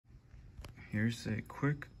Here's a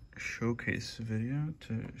quick showcase video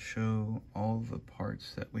to show all the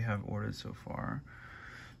parts that we have ordered so far.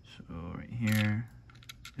 So right here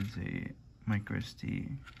is a micro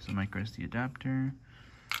SD adapter.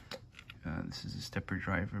 This is a stepper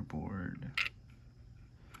driver board.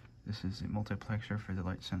 This is a multiplexer for the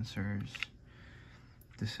light sensors.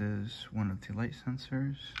 This is one of the light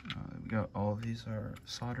sensors. We got all of these are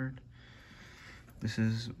soldered. This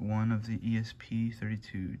is one of the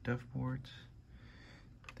ESP32 dev boards.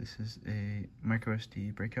 This is a micro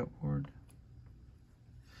SD breakout board.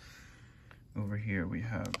 Over here we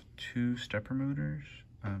have two stepper motors.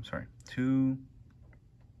 Two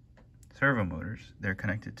servo motors. They're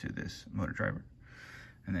connected to this motor driver.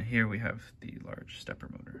 And then here we have the large stepper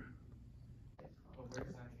motor.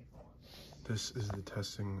 This is the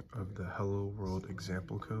testing of the Hello World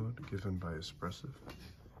example code given by Espressive.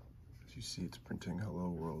 As you see, it's printing Hello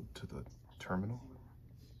World to the terminal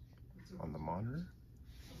on the monitor.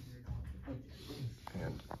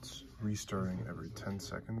 And it's restarting every 10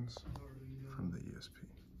 seconds from the ESP.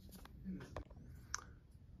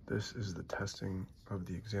 This is the testing of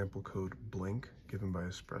the example code blink given by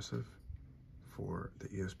Espressive for the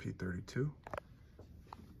ESP32.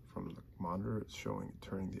 From the monitor, it's showing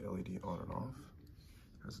turning the LED on and off.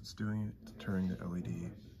 As it's doing it, it's turning the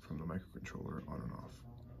LED from the microcontroller on and off.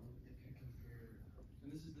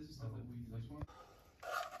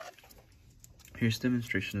 Here's a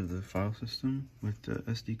demonstration of the file system with the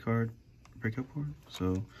SD card breakout board.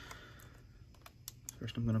 So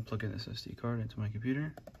first I'm going to plug in this SD card into my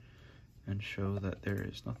computer and show that there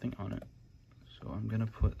is nothing on it. So I'm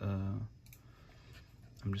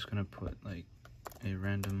just going to put like a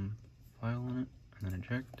random file on it and then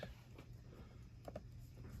eject.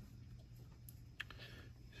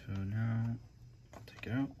 So now I'll take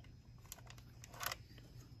it out.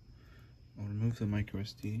 I'll remove the micro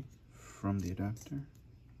SD from the adapter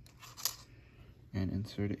and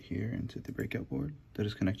insert it here into the breakout board that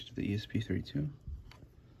is connected to the ESP32.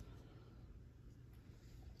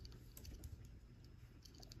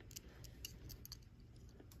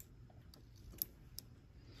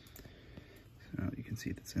 So you can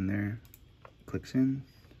see that's in there. Clicks in,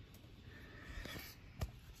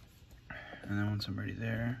 and then once I'm ready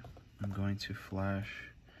there, I'm going to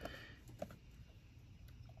flash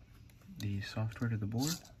the software to the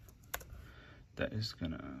board that is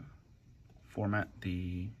gonna format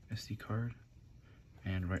the SD card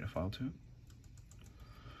and write a file to it.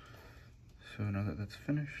 So now that that's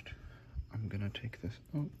finished, I'm gonna take this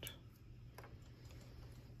out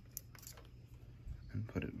and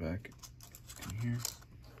put it back in here.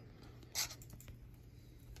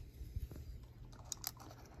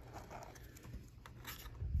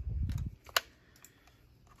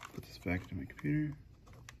 Put this back into my computer.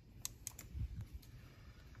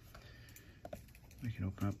 We can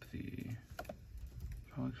open up the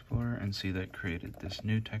File Explorer and see that it created this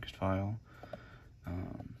new text file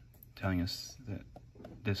telling us that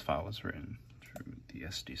this file was written through the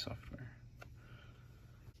SD software.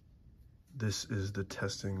 This is the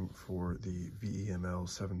testing for the VEML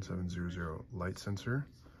 7700 light sensor.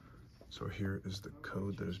 So here is the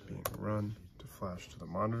code that is being run to flash to the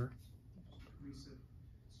monitor.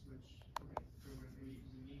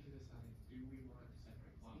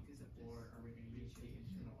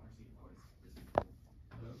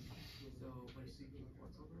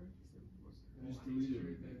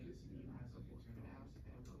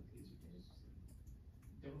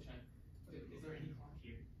 Double check. Is there any clock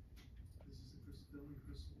here? This is the crystal.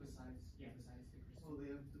 Besides the crystal. Oh, they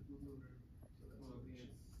have the blue motor.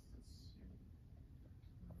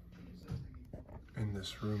 In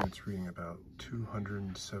this room, it's reading about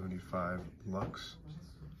 275 lux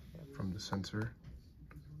from the sensor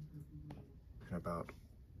and about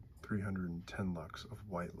 310 lux of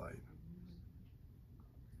white light.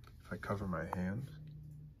 If I cover my hand,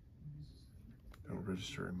 it'll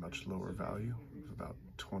register a much lower value of about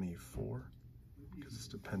 24 because it's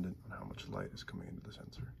dependent on how much light is coming into the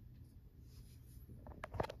sensor.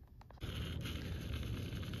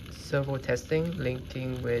 Servo testing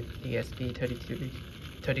linking with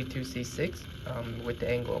ESP32C6 with the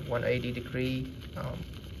angle of 180 degree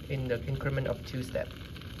in the increment of 2 steps.